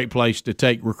that's a great place to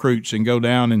take recruits and go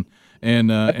down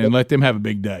and let them have a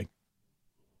big day.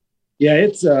 Yeah,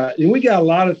 it's and we got a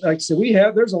lot of, like I said,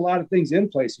 there's a lot of things in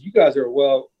place. You guys are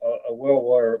well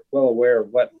aware of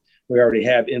what we already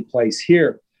have in place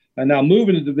here. And now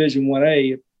moving to Division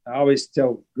 1A, I always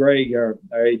tell Greg, our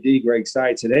AD, Greg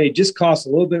Seitz, that, hey, it just costs a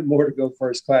little bit more to go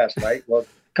first class, right? Well, it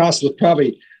costs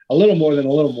probably a little more than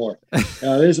a little more.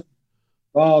 There's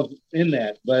involved in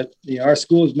that, but our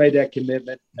school has made that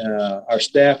commitment. Our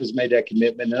staff has made that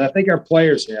commitment, and I think our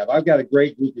players have. I've got a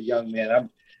great group of young men.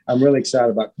 I'm really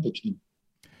excited about coaching.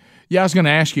 Yeah, I was going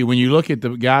to ask you, when you look at the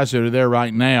guys that are there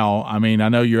right now, I mean, I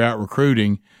know you're out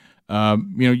recruiting.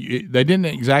 They didn't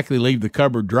exactly leave the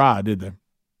cupboard dry, did they?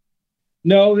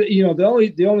 No,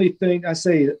 the only thing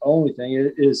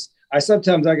is I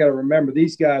sometimes got to remember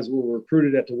these guys were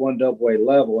recruited at the 1AA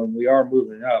level, and we are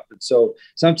moving up. And so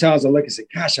sometimes I look and say,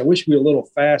 gosh, I wish we were a little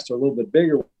faster, a little bit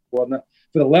bigger. Well,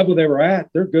 for the level they were at,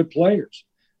 they're good players.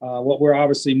 What we're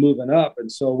obviously moving up. And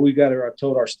so I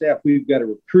told our staff, we've got to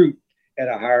recruit at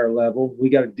a higher level. We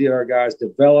got to get our guys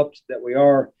developed that we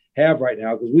have right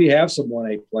now, because we have some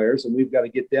 1A players, and we've got to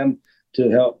get them to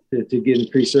help to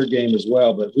increase their game as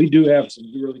well. But we do have some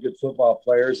really good football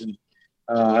players, and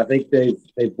I think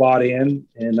they've bought in,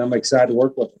 and I'm excited to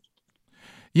work with them.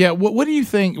 Yeah. What do you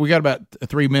think? We got about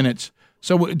 3 minutes.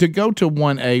 So to go to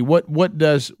 1A,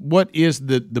 what is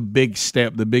the big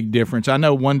step, the big difference? I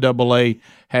know 1AA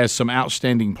has some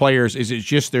outstanding players. Is it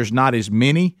just there's not as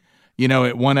many? At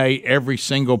 1A, every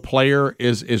single player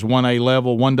is 1A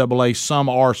level. 1AA, some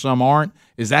are, some aren't.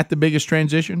 Is that the biggest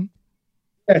transition?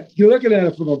 Yeah, you're looking at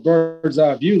it from a bird's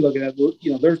eye view. Looking at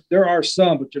there are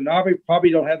some, but you're probably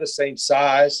don't have the same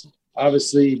size.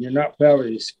 Obviously, you're not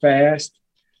probably as fast.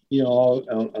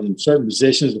 On certain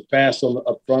positions, fast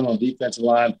up front on defensive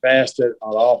line, fast on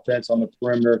offense on the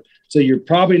perimeter. So you're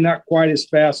probably not quite as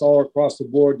fast all across the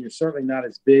board. And you're certainly not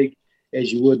as big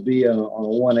as you would be on a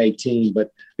 1A team.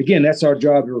 But again, that's our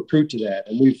job to recruit to that.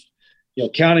 And we've,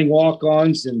 counting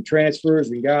walk-ons and transfers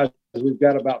and guys, we've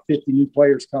got about 50 new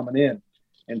players coming in.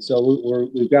 And so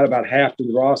we've got about half of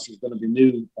the roster is going to be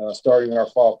new starting our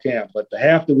fall camp. But the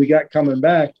half that we got coming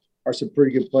back are some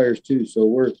pretty good players too. So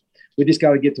we just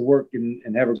got to get to work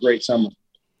and have a great summer.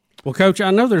 Well, Coach, I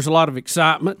know there's a lot of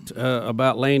excitement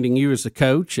about landing you as a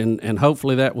coach, and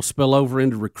hopefully that will spill over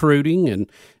into recruiting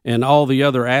and all the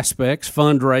other aspects,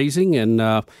 fundraising. And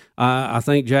I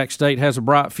think Jack State has a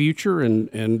bright future,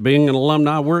 and being an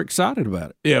alumni, we're excited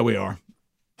about it. Yeah, we are.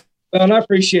 Well, and I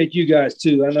appreciate you guys,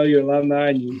 too. I know you're alumni,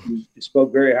 and you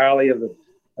spoke very highly of the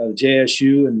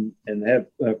JSU and have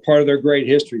part of their great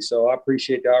history. So I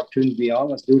appreciate the opportunity to be on.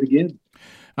 Let's do it again.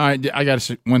 All right, I got to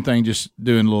say one thing. Just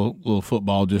doing a little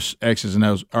football, just X's and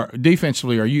O's.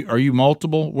 Defensively, are you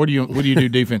multiple? What do you do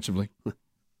defensively?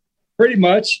 Pretty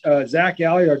much. Zach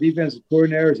Alley, our defensive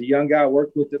coordinator, is a young guy I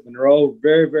worked with at Monroe.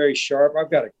 Very, very sharp. I've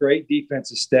got a great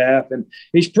defensive staff, and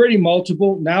he's pretty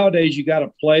multiple. Nowadays, you got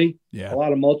to play a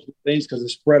lot of multiple things because of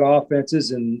spread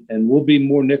offenses, and we'll be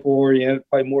more nickel oriented,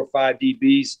 play more 5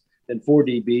 DBs than 4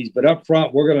 DBs. But up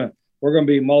front, we're gonna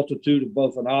be a multitude of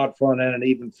both an odd front and an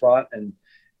even front, and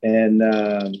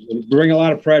bring a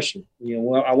lot of pressure.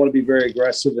 I want to be very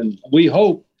aggressive, and we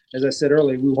hope, as I said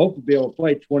earlier, we hope to be able to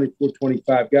play 24,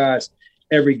 25 guys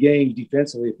every game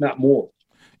defensively, if not more.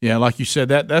 Yeah, like you said,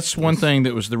 that's one thing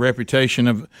that was the reputation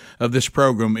of this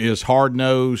program is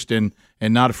hard-nosed and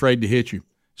not afraid to hit you.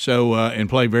 So and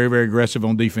play very, very aggressive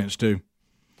on defense too.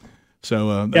 So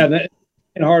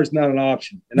and hard is not an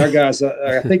option. And our guys,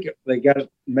 I think they got a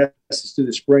message through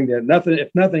the spring that if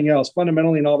nothing else,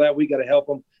 fundamentally and all that, we got to help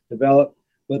them develop.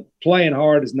 But playing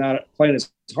as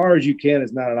hard as you can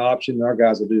is not an option. And our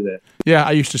guys will do that. Yeah,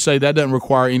 I used to say that doesn't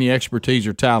require any expertise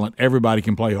or talent. Everybody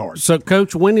can play hard. So,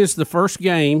 Coach, when is the first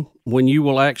game when you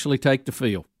will actually take the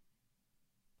field?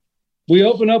 We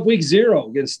open up week 0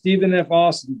 against Stephen F.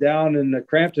 Austin down in the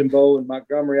Crampton Bowl in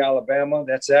Montgomery, Alabama.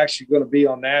 That's actually going to be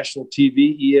on national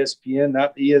TV, ESPN,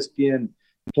 not the ESPN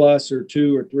Plus or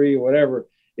 2 or 3 or whatever.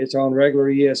 It's on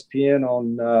regular ESPN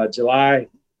on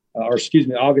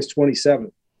August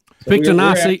 27th. So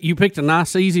you picked a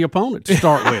nice, easy opponent to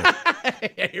start with.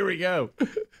 Here we go.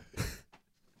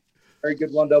 Very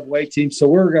good 1AA team.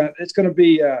 So it's going to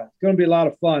be a lot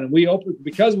of fun. And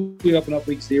because we open up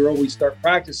week 0, we start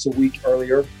practice a week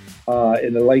earlier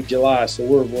in the late July. So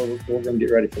we're going to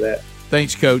get ready for that.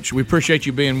 Thanks, Coach. We appreciate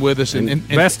you being with us. And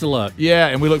best of luck. Yeah,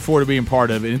 and we look forward to being part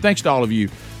of it. And thanks to all of you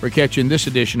for catching this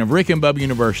edition of Rick and Bubba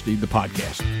University, the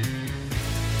podcast.